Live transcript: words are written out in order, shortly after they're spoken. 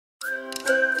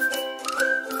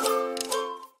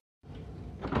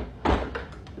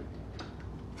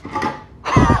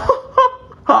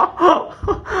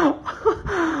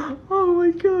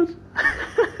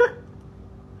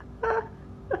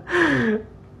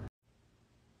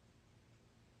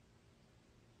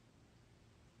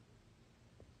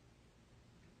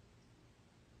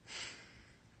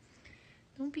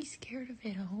be scared of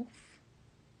it, Hope.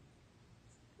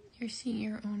 You're seeing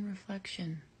your own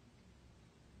reflection.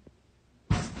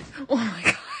 Oh my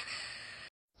God.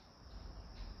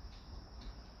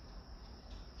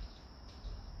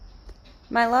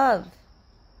 My love,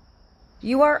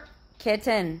 you are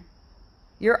kitten.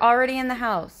 You're already in the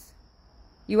house.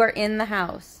 You are in the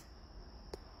house.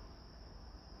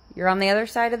 You're on the other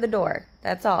side of the door.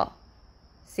 That's all.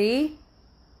 See?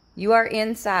 You are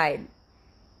inside.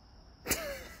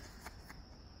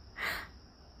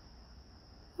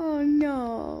 Oh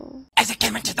no. As I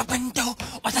came into the window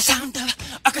was the sound of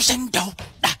a crescendo.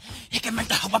 He came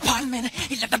into her apartment.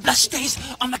 He left the bloodstains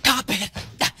on the carpet.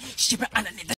 She went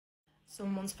underneath the...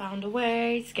 Someone's found a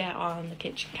way to get on the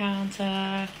kitchen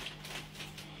counter.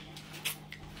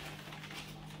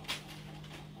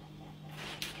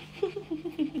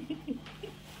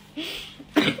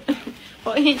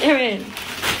 What are you doing?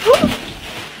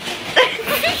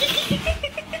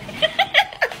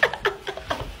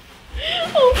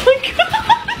 Oh my God.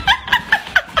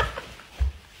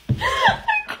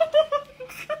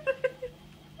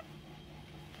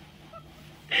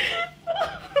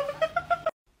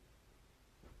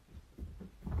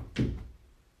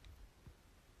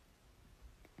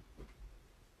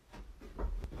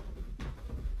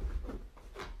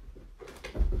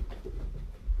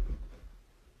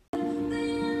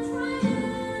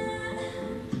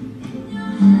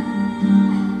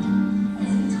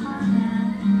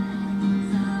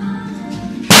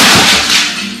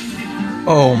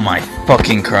 Oh my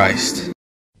fucking Christ.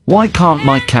 Why can't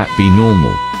my cat be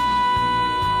normal?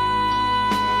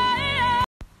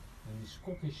 Een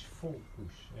Scottish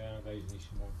folkpoes. Ja, deze is niet zo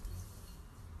mooi.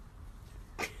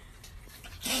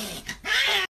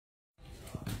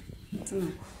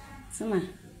 Come on.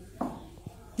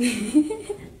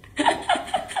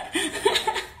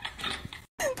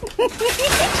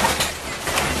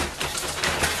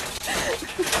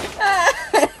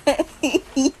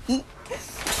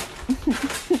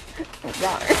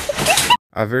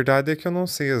 A verdade é que eu não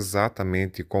sei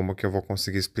exatamente como que eu vou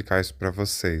conseguir explicar isso pra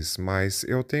vocês, mas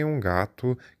eu tenho um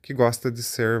gato que gosta de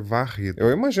ser varrido.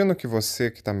 Eu imagino que você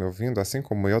que tá me ouvindo, assim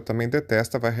como eu, também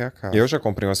detesta varrer a casa. Eu já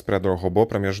comprei um aspirador robô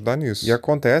pra me ajudar nisso. E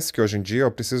acontece que hoje em dia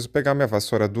eu preciso pegar minha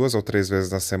vassoura 2 ou 3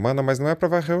 vezes na semana, mas não é pra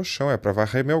varrer o chão, é pra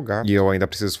varrer meu gato. E eu ainda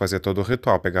preciso fazer todo o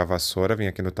ritual, pegar a vassoura, vir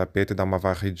aqui no tapete e dar uma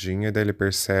varridinha, e daí ele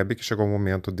percebe que chegou o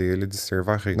momento dele de ser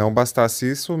varrido. Não bastasse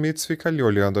isso, o Mitz fica ali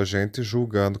olhando a gente,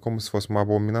 julgando como se fosse uma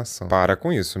abominação. Para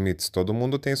com isso, Mitz. Todo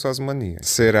mundo tem suas manias.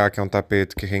 Será que é um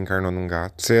tapete que reencarnou num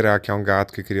gato? Será que é um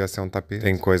gato que queria ser um tapete?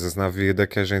 Tem coisas na vida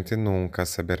que a gente nunca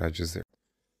saberá dizer.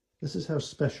 This is how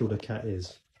special the cat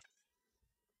is.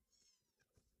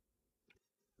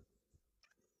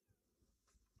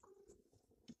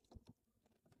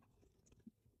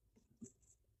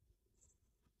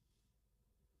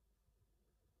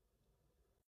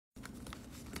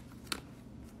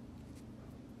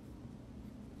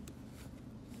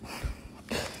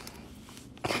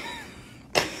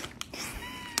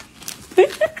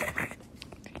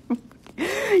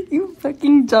 You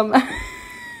fucking dumbass.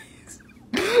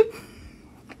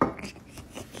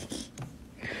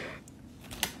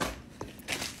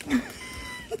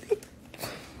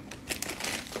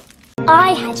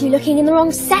 I had you looking in the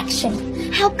wrong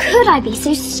section. How could I be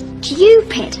so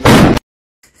stupid?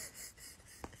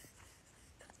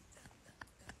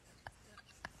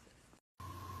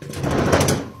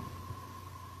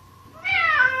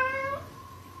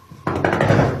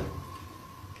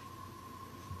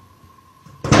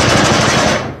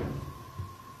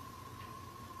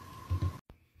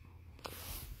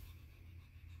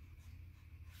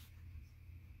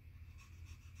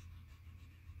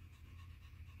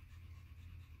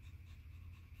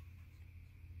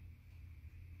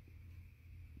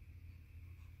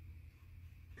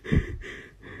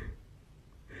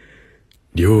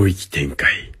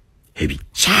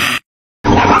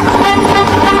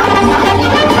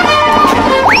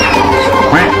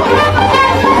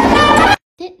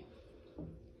 Sit.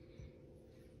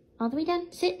 All the way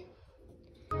down. Sit.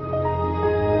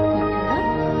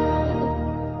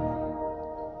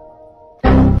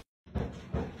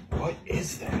 What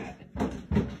is that?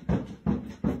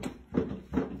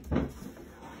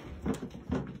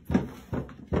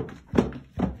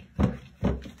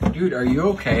 Dude, are you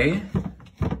okay?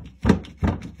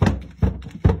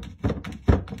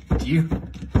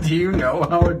 Do you know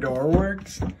how a door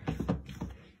works?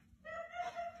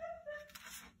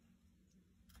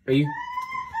 Are you...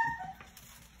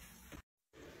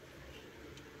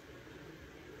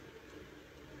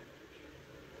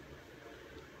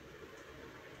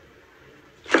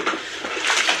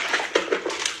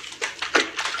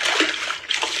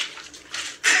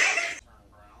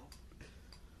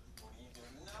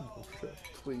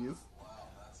 please.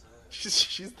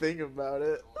 She's thinking about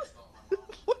it.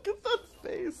 Look at that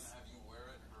face.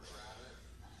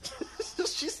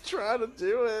 She's trying to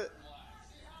do it.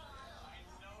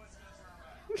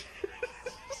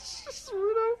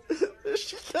 There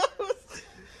she goes.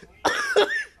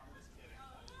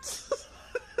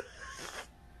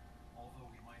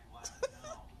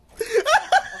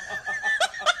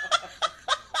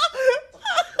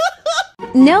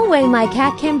 No way my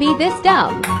cat can be this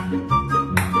dumb.